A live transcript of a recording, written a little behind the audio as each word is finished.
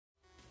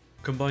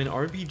Combine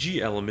RPG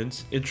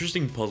elements,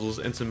 interesting puzzles,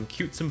 and some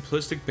cute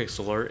simplistic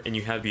pixel art, and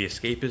you have the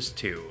Escapists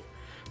 2.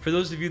 For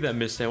those of you that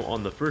missed out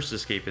on the first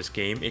Escapist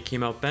game, it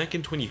came out back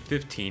in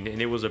 2015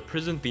 and it was a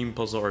prison-themed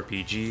puzzle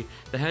RPG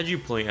that had you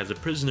play as a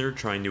prisoner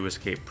trying to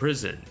escape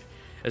prison.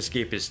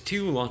 Escapist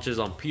 2 launches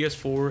on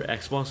PS4,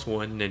 Xbox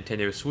One,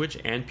 Nintendo Switch,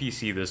 and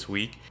PC this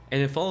week,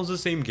 and it follows the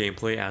same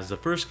gameplay as the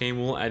first game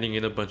while adding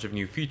in a bunch of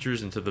new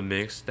features into the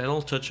mix that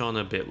I'll touch on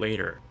a bit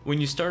later. When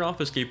you start off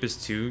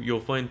Escapist 2, you'll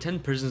find 10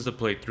 prisons to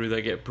play through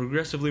that get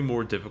progressively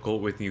more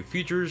difficult with new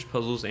features,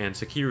 puzzles, and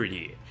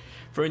security.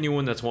 For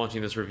anyone that's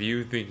watching this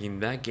review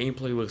thinking that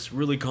gameplay looks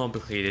really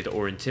complicated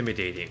or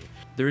intimidating,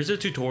 there is a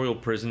tutorial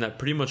prison that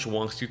pretty much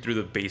walks you through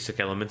the basic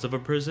elements of a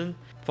prison,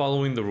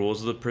 following the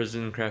rules of the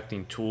prison,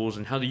 crafting tools,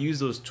 and how to use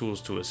those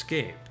tools to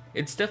escape.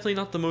 It's definitely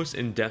not the most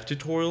in-depth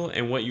tutorial,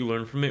 and what you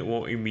learn from it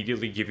won't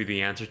immediately give you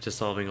the answer to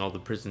solving all the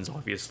prisons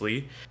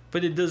obviously,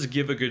 but it does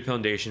give a good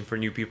foundation for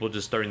new people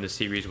just starting the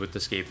series with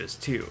Escapist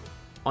 2.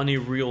 On a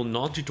real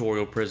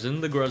non-tutorial prison,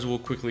 the guards will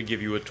quickly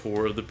give you a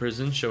tour of the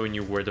prison, showing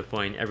you where to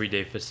find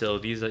everyday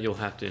facilities that you'll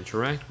have to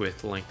interact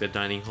with, like the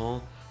dining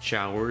hall,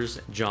 showers,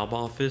 job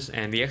office,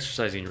 and the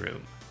exercising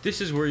room.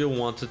 This is where you'll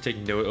want to take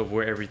note of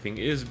where everything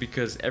is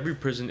because every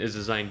prison is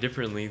designed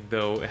differently,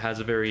 though it has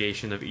a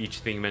variation of each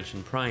thing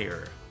mentioned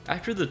prior.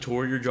 After the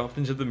tour, you're dropped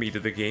into the meat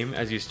of the game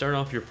as you start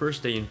off your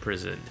first day in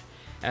prison.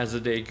 As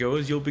the day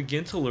goes, you'll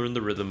begin to learn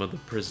the rhythm of the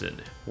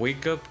prison.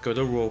 Wake up, go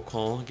to roll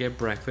call, get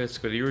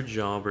breakfast, go to your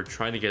job or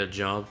try to get a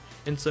job,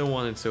 and so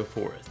on and so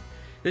forth.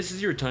 This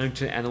is your time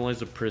to analyze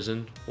the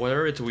prison, what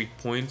are its weak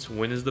points,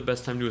 when is the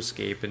best time to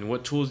escape, and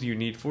what tools you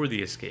need for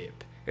the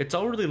escape. It's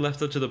all really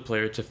left up to the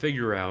player to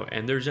figure out,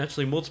 and there's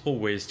actually multiple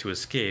ways to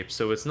escape,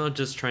 so it's not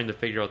just trying to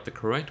figure out the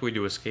correct way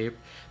to escape,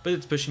 but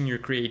it's pushing your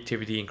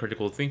creativity and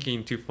critical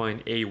thinking to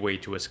find a way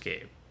to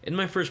escape. In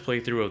my first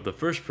playthrough of the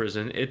first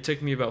prison, it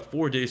took me about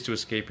 4 days to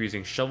escape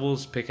using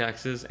shovels,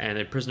 pickaxes, and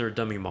a prisoner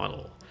dummy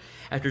model.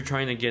 After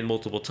trying again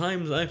multiple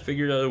times, I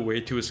figured out a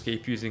way to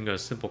escape using a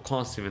simple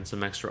costume and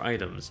some extra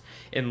items,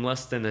 in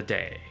less than a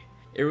day.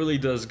 It really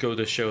does go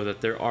to show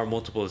that there are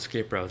multiple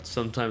escape routes,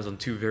 sometimes on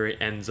two very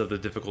ends of the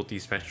difficulty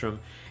spectrum,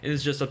 and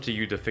it's just up to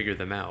you to figure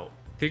them out.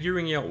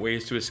 Figuring out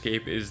ways to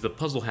escape is the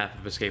puzzle half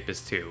of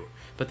Escapist 2,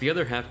 but the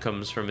other half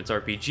comes from its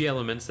RPG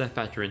elements that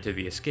factor into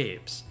the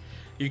escapes.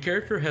 Your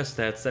character has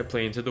stats that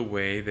play into the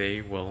way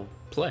they, well,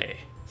 play.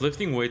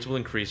 Lifting weights will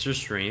increase your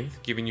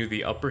strength, giving you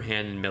the upper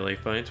hand in melee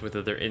fights with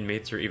other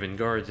inmates or even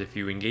guards if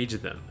you engage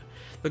them.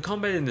 The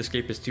combat in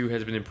Escapist 2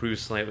 has been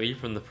improved slightly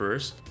from the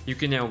first. You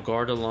can now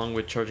guard along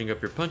with charging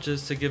up your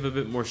punches to give a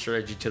bit more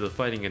strategy to the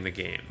fighting in the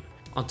game.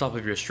 On top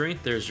of your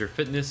strength, there's your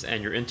fitness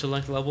and your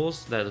intellect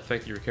levels that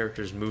affect your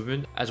character's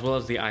movement, as well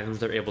as the items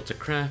they're able to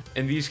craft,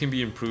 and these can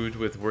be improved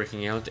with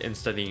working out and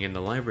studying in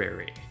the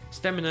library.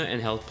 Stamina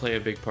and health play a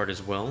big part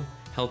as well.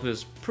 Health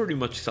is pretty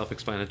much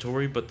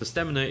self-explanatory, but the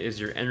stamina is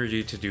your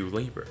energy to do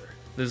labor.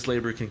 This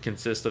labor can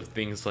consist of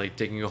things like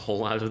digging a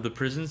hole out of the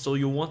prison, so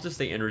you'll want to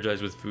stay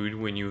energized with food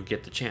when you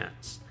get the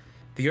chance.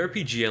 The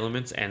RPG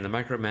elements and the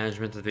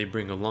micromanagement that they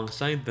bring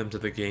alongside them to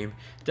the game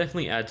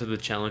definitely add to the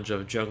challenge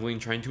of juggling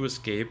trying to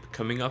escape,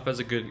 coming off as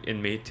a good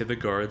inmate to the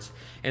guards,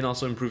 and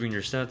also improving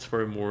your stats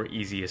for a more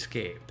easy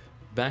escape.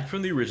 Back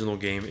from the original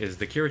game is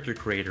the character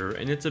creator,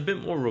 and it's a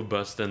bit more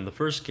robust than the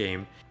first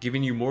game,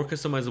 giving you more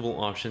customizable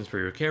options for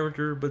your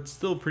character, but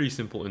still pretty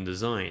simple in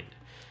design.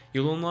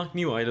 You'll unlock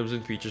new items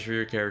and features for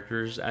your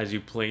characters as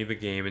you play the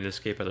game and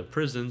escape out of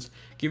prisons,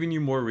 giving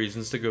you more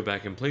reasons to go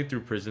back and play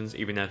through prisons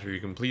even after you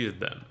completed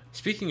them.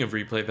 Speaking of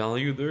replay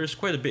value, there is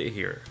quite a bit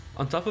here.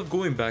 On top of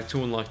going back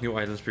to unlock new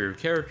items for your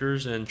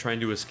characters and trying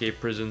to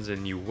escape prisons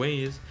in new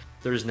ways,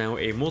 there is now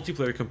a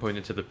multiplayer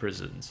component to the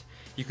prisons.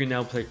 You can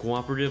now play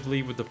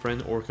cooperatively with a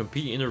friend or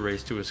compete in a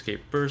race to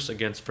escape first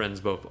against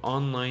friends both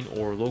online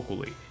or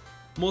locally.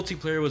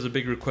 Multiplayer was a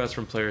big request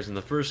from players in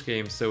the first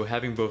game, so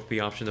having both the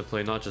option to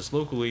play not just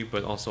locally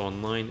but also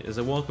online is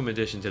a welcome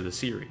addition to the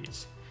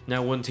series.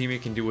 Now one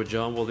teammate can do a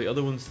job while the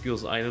other one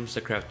steals items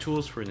to craft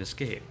tools for an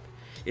escape.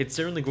 It's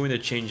certainly going to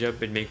change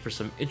up and make for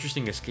some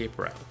interesting escape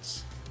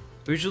routes.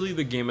 Visually,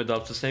 the game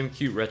adopts the same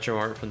cute retro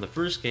art from the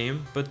first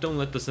game, but don't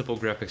let the simple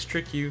graphics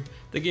trick you,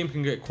 the game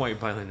can get quite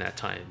violent at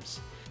times.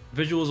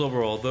 Visuals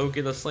overall though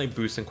get a slight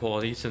boost in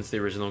quality since the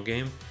original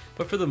game,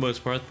 but for the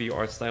most part the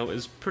art style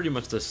is pretty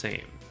much the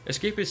same.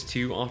 Escapist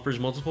 2 offers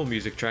multiple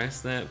music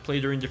tracks that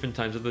play during different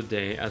times of the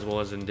day as well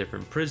as in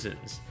different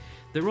prisons.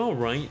 They're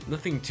alright,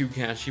 nothing too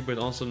catchy but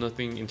also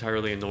nothing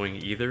entirely annoying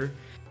either.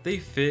 They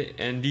fit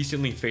and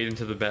decently fade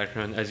into the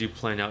background as you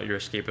plan out your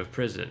escape of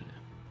prison.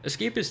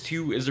 Escapist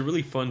 2 is a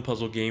really fun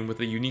puzzle game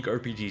with a unique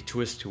RPG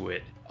twist to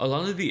it. A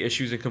lot of the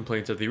issues and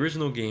complaints of the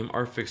original game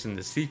are fixed in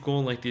the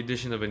sequel, like the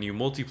addition of a new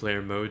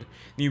multiplayer mode,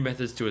 new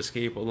methods to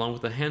escape, along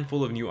with a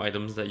handful of new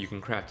items that you can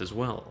craft as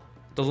well.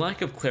 The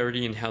lack of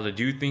clarity in how to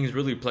do things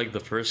really plagued the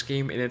first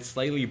game, and it's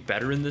slightly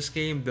better in this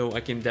game, though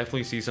I can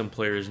definitely see some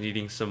players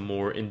needing some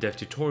more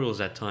in-depth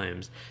tutorials at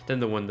times than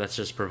the one that's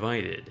just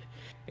provided.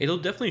 It'll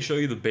definitely show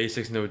you the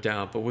basics, no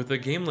doubt, but with a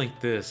game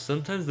like this,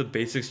 sometimes the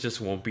basics just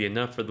won't be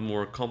enough for the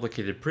more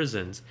complicated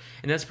prisons,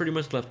 and that's pretty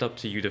much left up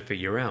to you to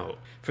figure out.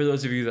 For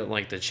those of you that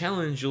like the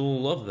challenge,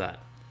 you'll love that.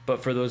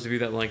 But for those of you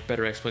that like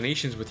better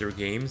explanations with your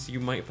games, you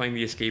might find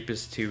the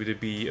Escapists 2 to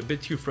be a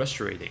bit too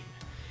frustrating.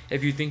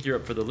 If you think you're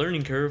up for the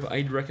learning curve,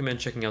 I'd recommend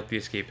checking out the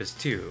Escapists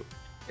 2.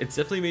 It's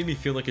definitely made me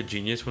feel like a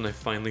genius when I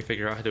finally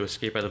figure out how to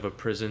escape out of a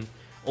prison,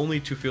 only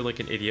to feel like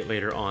an idiot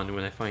later on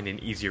when I find an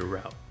easier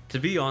route. To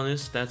be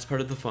honest, that's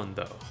part of the fun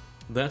though.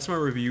 That's my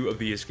review of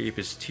the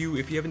Escapists 2.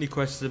 If you have any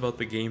questions about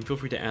the game, feel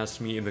free to ask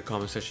me in the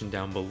comment section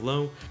down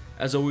below.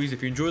 As always,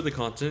 if you enjoyed the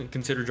content,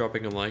 consider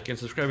dropping a like and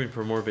subscribing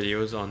for more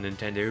videos on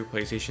Nintendo,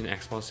 PlayStation,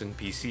 Xbox, and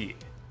PC.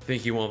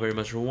 Thank you all very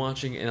much for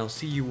watching, and I'll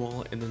see you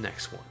all in the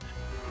next one.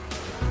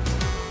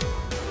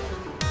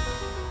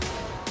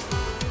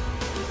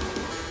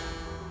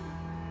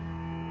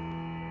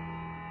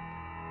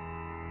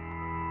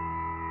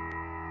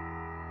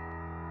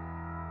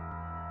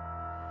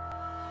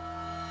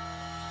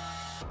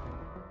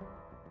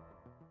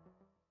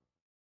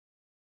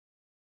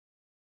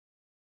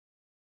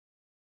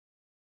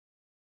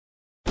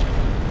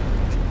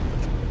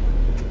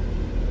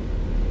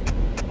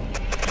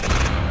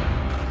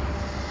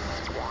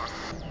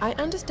 I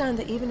understand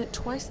that even at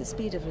twice the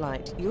speed of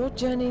light, your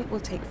journey will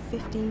take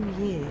 15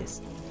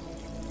 years.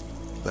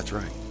 That's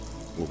right.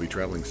 We'll be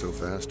traveling so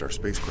fast, our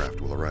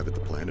spacecraft will arrive at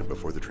the planet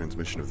before the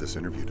transmission of this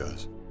interview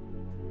does.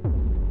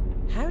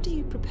 How do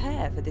you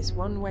prepare for this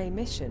one-way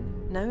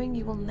mission, knowing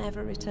you will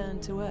never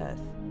return to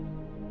Earth?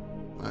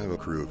 I have a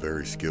crew of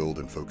very skilled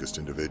and focused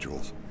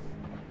individuals.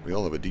 We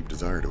all have a deep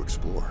desire to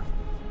explore.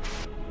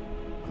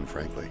 And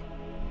frankly,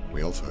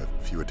 we also have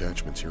few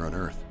attachments here on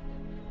Earth.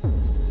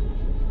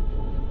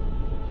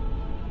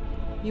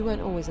 You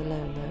weren't always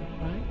alone,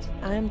 though, right?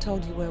 I am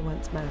told you were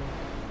once married.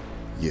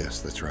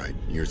 Yes, that's right,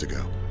 years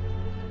ago.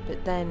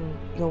 But then,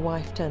 your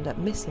wife turned up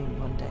missing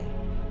one day.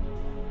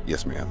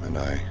 Yes, ma'am, and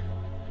I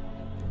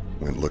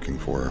went looking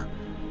for her.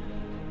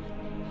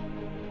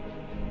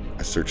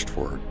 I searched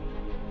for her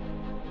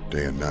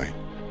day and night.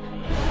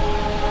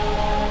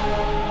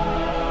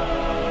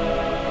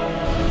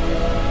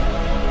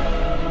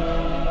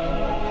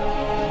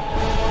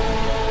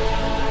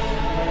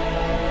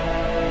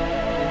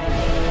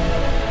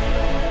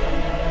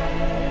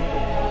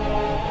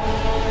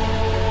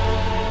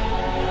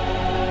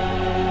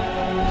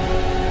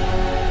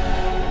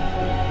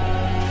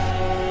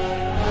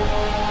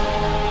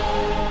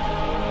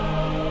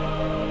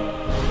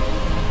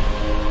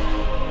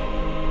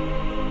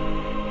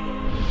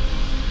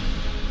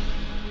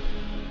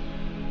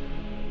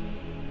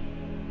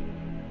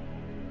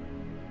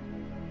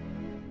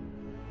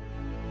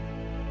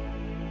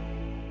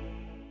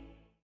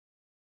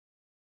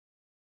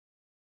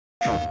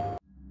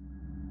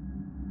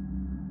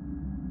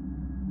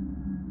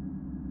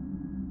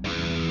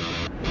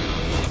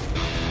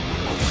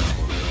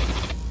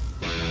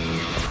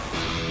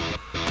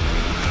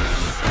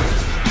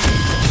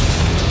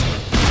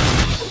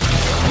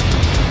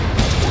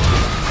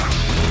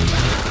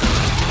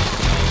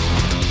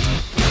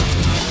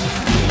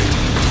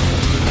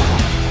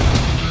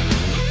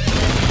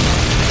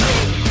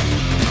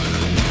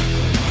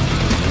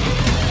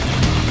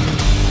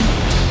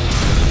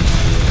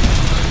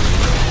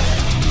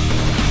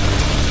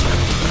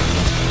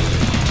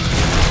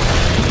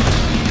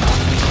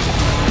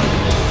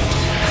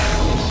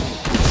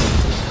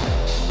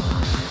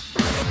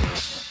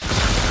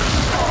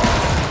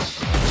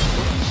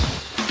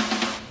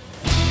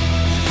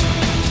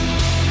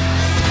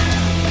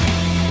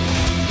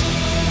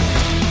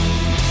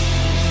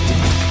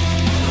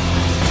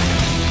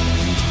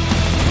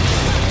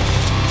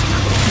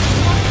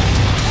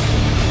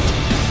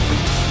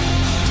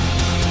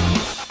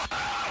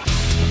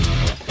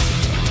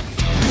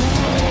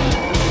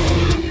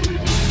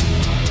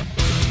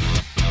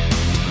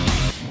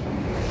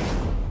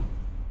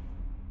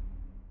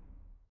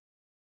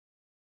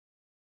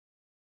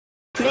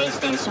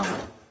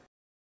 PlayStation